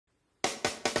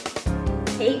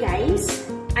Hey guys,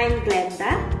 I'm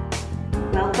Glenda.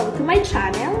 Welcome to my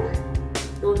channel.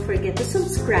 Don't forget to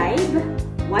subscribe,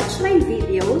 watch my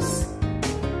videos,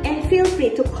 and feel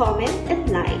free to comment and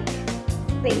like.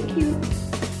 Thank you.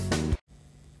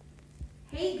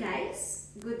 Hey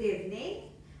guys, good evening.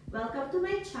 Welcome to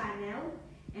my channel.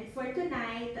 And for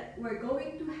tonight, we're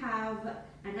going to have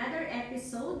another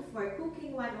episode for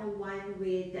Cooking 101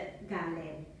 with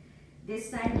Ghalen. This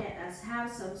time, let us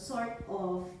have some sort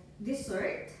of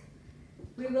dessert.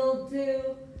 We will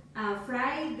do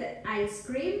fried ice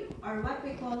cream, or what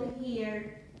we call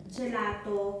here,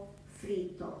 gelato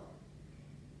frito.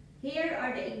 Here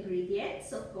are the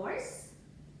ingredients, of course.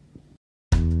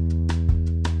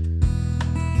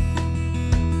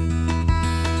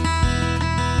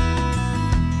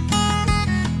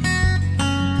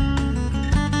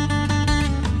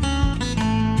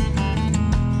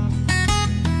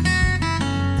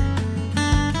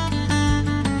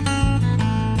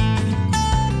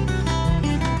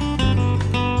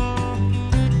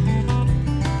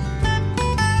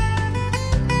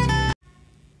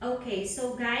 Okay,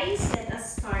 so guys, let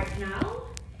us start now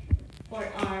for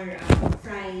our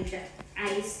fried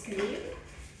ice cream.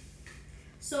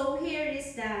 So here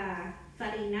is the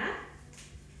farina.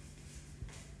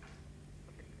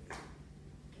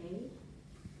 Okay,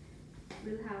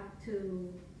 we'll have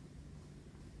to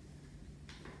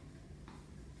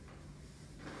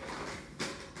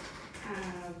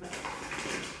have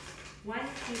 1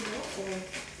 kilo of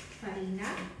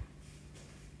farina.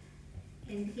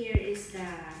 And here is the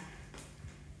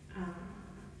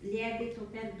lievito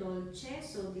per dolce.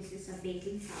 So this is a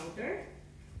baking powder.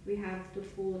 We have to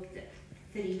put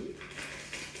 3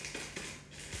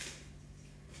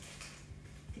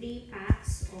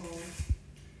 packs of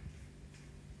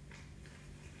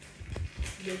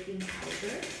baking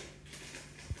powder.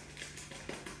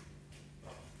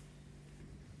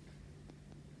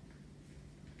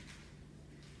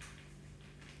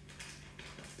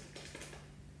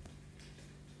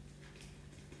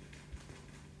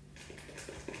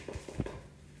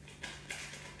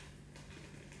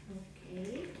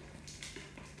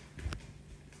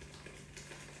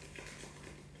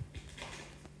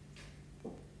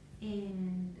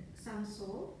 And some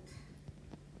salt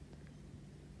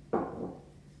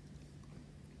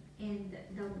and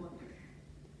the water.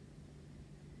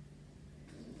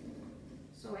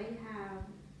 So I have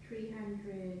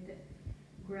 300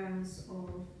 grams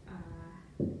of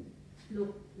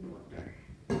luke water.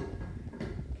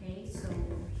 Okay, so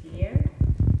here,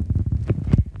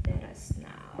 let us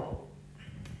now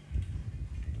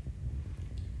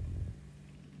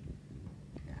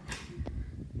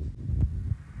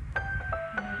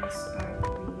start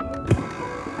with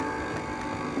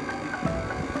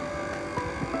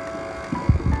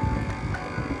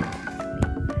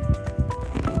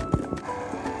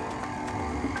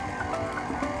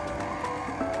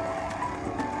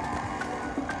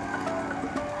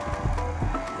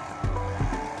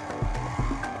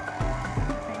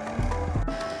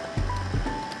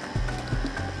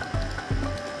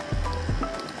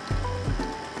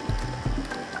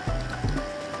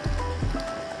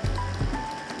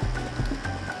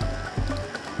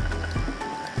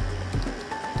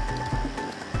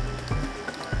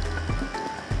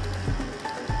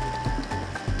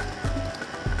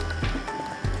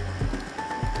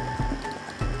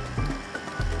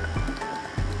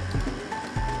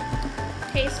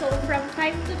Okay, so from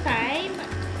time to time,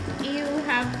 you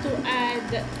have to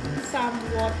add some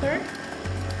water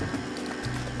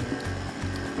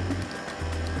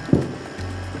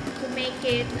to make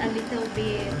it a little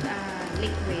bit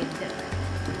liquid.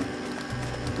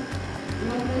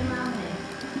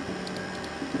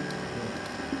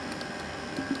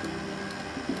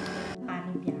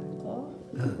 Pane bianco.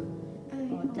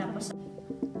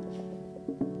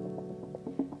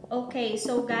 Okay,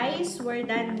 so guys, we're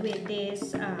done with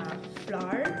this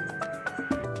flour,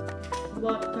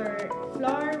 water,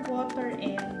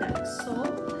 and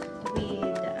salt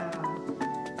with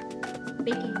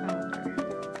baking powder.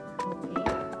 Okay,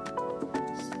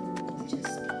 so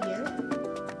just here,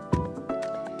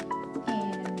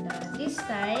 and this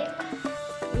time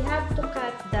we have to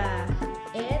cut the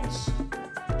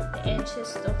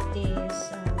edges of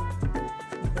this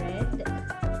bread.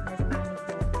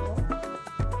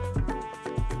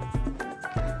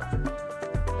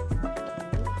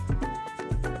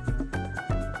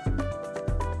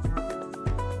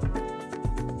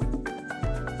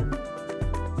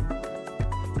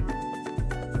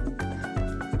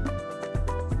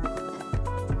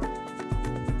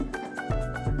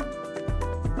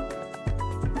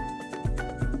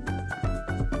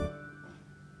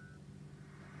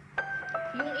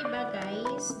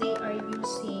 guys, they are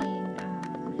using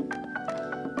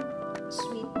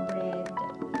sweet bread,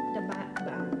 the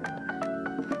butter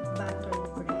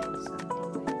bread,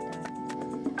 something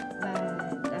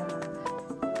like that.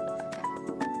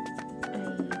 But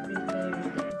I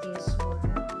prepared this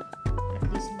one. At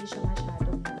least hindi siya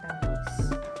masyadong matamis.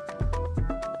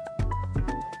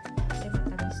 Kasi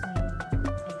matamis na yung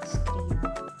ice cream.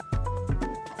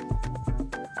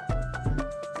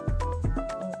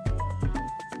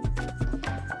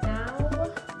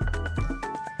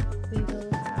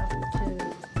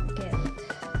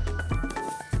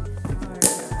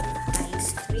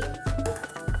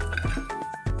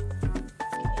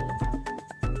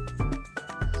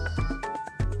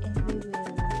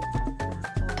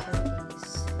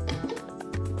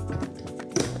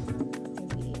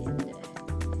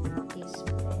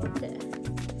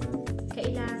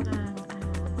 Kailangan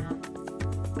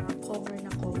cover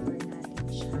natin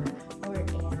siya, or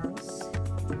else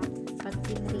pag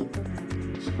pinrito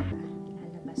natin siya,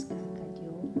 lalabas kaagad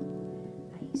yung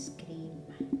ice cream.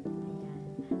 Ayan.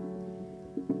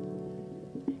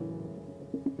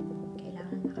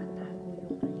 Kailangan nakatago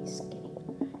yung ice cream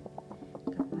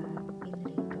kapag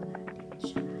pinrito natin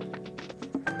siya.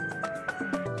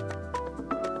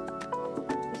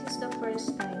 This is the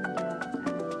first time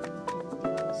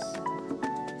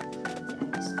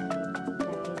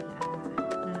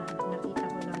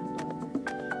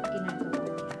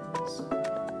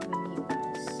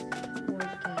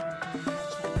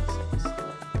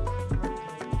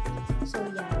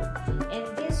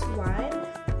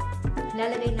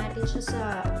lalagay natin siya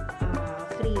sa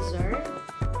freezer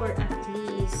for at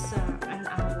least an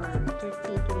hour,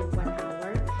 30 to 1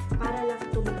 hour, para lang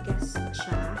tumigas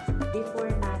siya before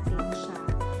natin siya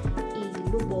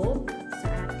ilubog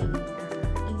sa ating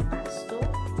impasto.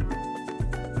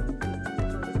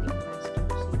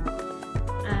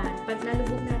 At pag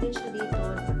nalubog natin siya dito,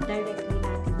 directly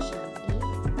natin siya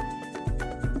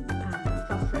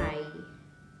i-fry.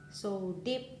 So,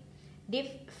 deep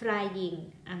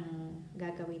frying ang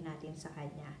gagawin natin sa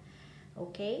kanya.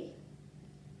 Okay?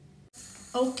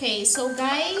 Okay, so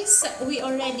guys, we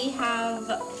already have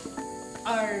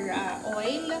our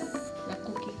oil, the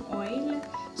cooking oil.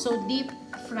 So, deep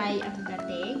fry ang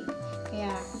dating. Kaya,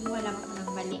 kumuha lang ako ng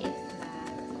maliit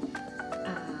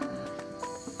na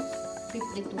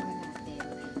piprituhan natin.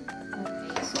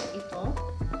 Okay, so ito,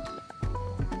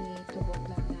 itubog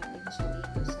lang natin siya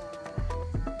dito sa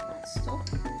pasto.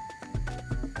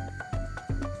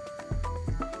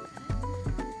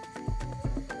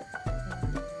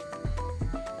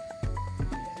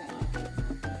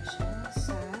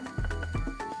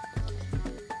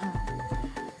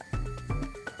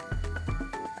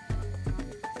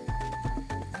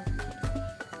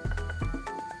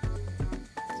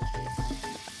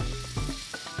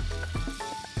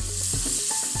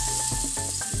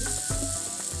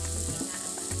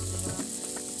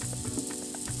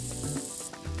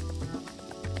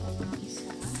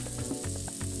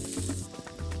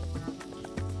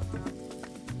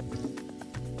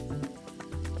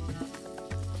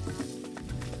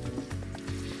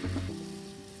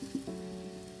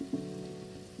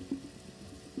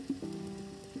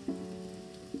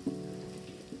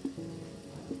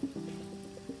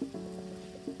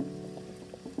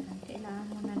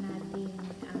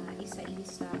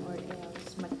 Isa or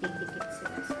else magdidikit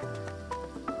sila sa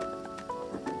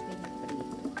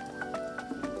piniprito.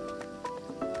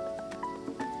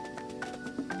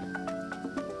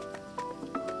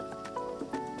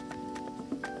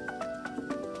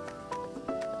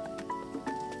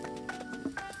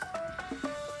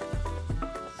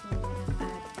 So, yan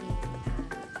ang ating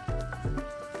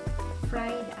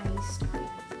fried ice cream.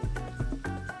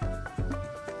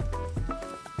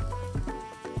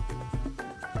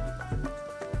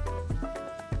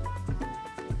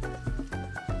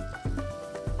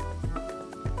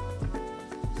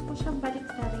 Siyang balik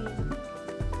na rin.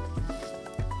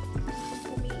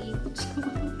 Umiikot siya.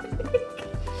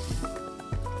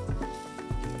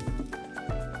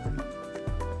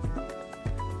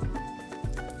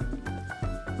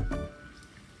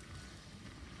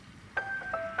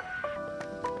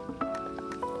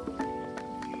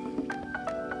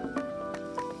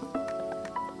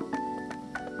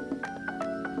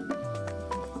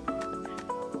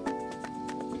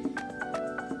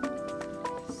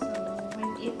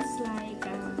 It's like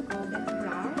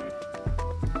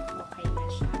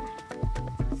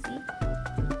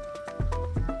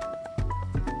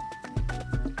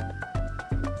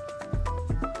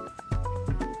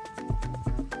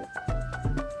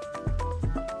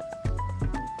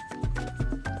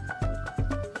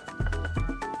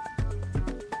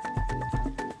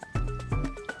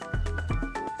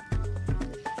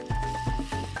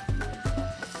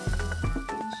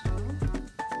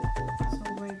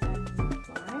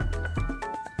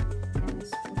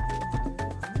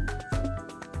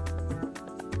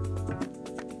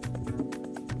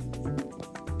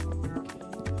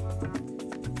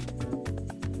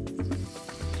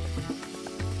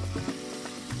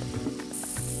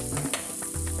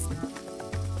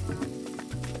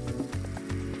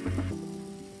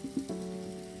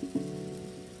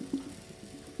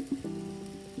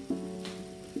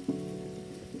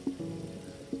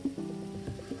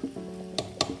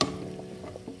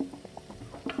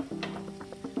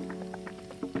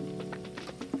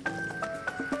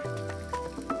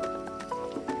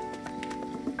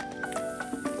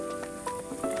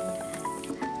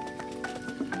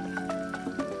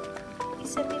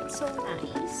so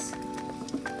nice.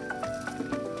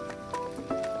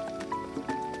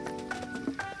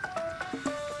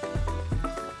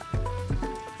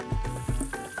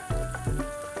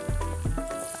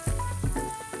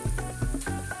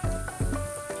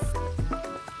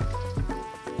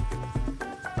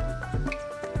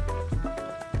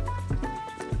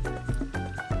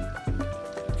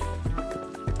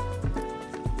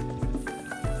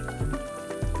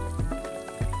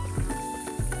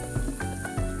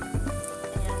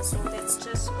 So let's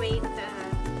just wait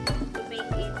to make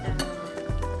it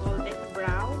golden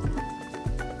brown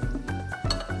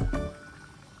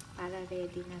para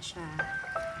ready na siya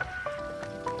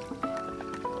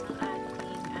ang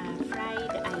ating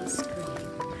fried ice cream.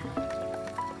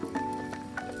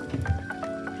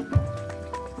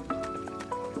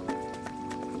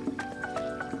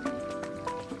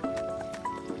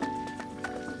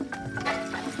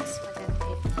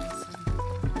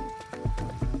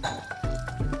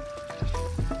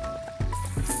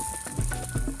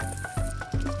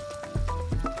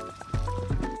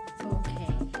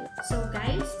 So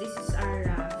guys, this is our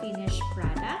finished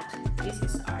product. This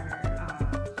is our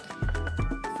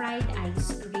fried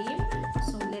ice cream.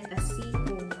 So let us see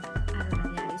kung ano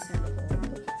nangyari sa loob.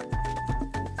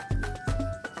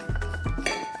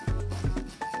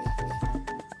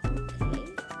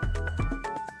 Okay.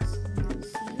 So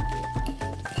let's see.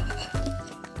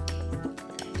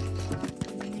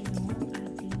 Ayan yung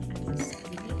ating ice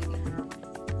cream.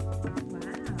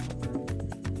 Wow.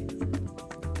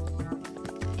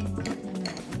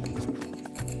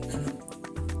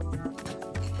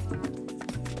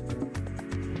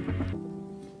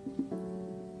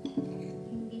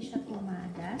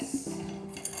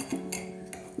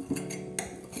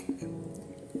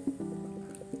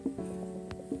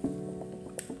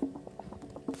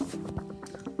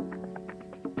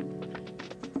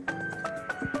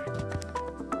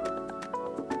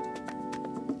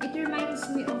 It reminds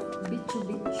me of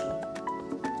bicho-bicho.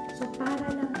 So para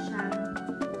lang siya